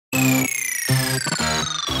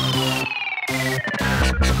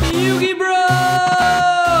Yugi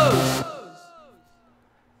Bros!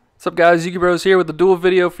 What's up guys, Yugi Bros here with the duel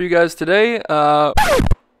video for you guys today.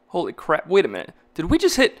 Holy crap, wait a minute. Did we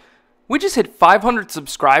just hit 500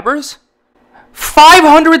 subscribers?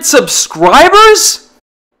 500 subscribers?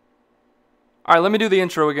 Alright, let me do the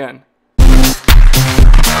intro again.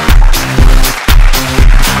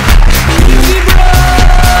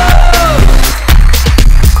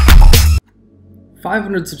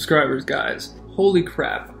 500 subscribers, guys. Holy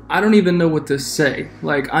crap. I don't even know what to say.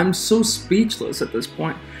 Like, I'm so speechless at this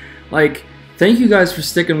point. Like, thank you guys for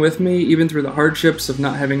sticking with me, even through the hardships of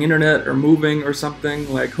not having internet or moving or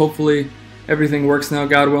something. Like, hopefully everything works now,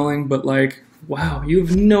 God willing. But, like, wow, you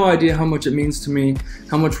have no idea how much it means to me,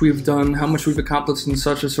 how much we've done, how much we've accomplished in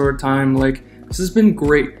such a short time. Like, this has been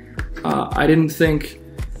great. I didn't think...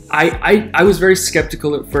 I was very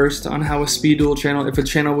skeptical at first on how a speed duel channel, if a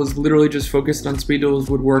channel was literally just focused on speed duels,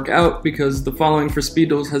 would work out, because the following for speed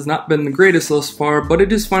duels has not been the greatest thus far, but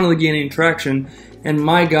it is finally gaining traction, and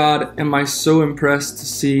my god, am I so impressed to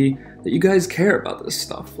see that you guys care about this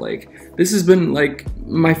stuff. Like, this has been like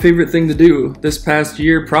my favorite thing to do this past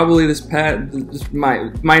year, probably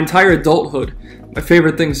my entire adulthood, my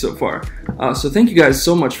favorite thing so far. So thank you guys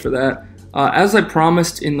so much for that. As I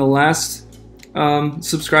promised in the last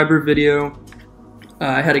subscriber video,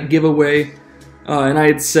 I had a giveaway, and I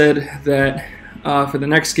had said that for the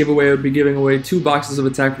next giveaway I would be giving away 2 boxes of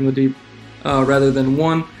Attack from the Deep rather than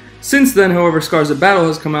 1. Since then, however, Scars of Battle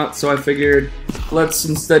has come out, so I figured let's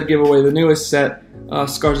instead give away the newest set,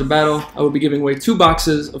 Scars of Battle. I will be giving away 2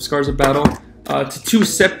 boxes of Scars of Battle to 2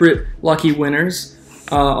 separate lucky winners.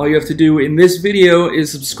 All you have to do in this video is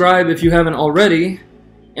subscribe if you haven't already,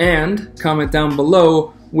 and comment down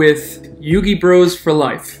below with Yugi Bros for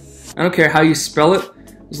life. I don't care how you spell it,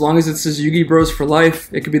 as long as it says Yugi Bros for life.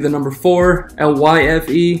 It could be the number 4,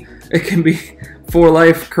 L-Y-F-E. It can be for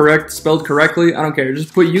life, correct, spelled correctly. I don't care.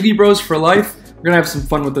 Just put Yugi Bros for life. We're gonna have some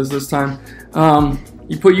fun with this time.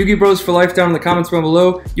 You put Yugi Bros for life down in the comments down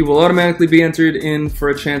below. You will automatically be entered in for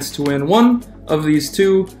a chance to win 1 of these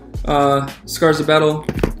 2 Scars of Battle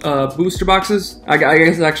booster boxes. I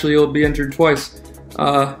guess actually you'll be entered twice.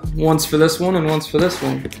 Once for this one and once for this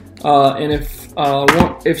one. And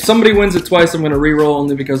if somebody wins it twice, I'm going to re-roll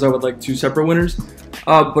only because I would like 2 separate winners.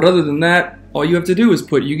 But other than that, all you have to do is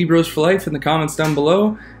put Yugi Bros for life in the comments down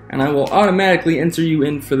below, and I will automatically enter you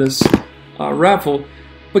in for this raffle.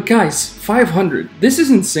 But guys, 500. This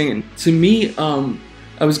is insane. To me,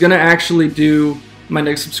 I was going to actually do, my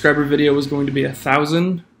next subscriber video was going to be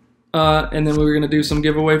 1,000, and then we were going to do some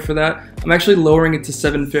giveaway for that. I'm actually lowering it to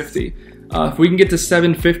 750. If we can get to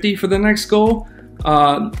 750 for the next goal,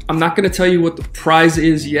 I'm not going to tell you what the prize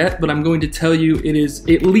is yet, but I'm going to tell you it is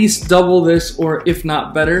at least double this, or if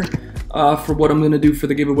not better, for what I'm going to do for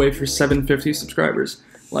the giveaway for 750 subscribers.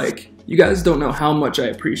 Like, you guys don't know how much I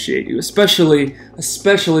appreciate you, especially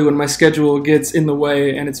when my schedule gets in the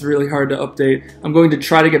way and it's really hard to update. I'm going to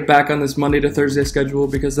try to get back on this Monday to Thursday schedule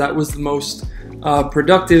because that was the most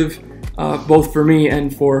productive, both for me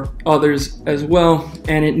and for others as well,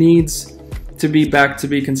 and it needs to be back to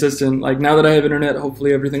be consistent. Like, now that I have internet,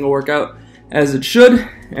 hopefully everything will work out as it should,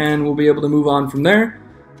 and we'll be able to move on from there.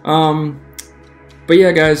 But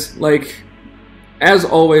yeah, guys, like, as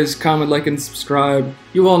always, comment, like, and subscribe.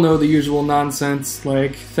 You all know the usual nonsense.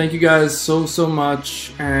 Like, thank you guys so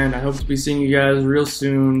much, and I hope to be seeing you guys real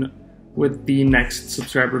soon with the next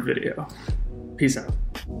subscriber video. Peace out.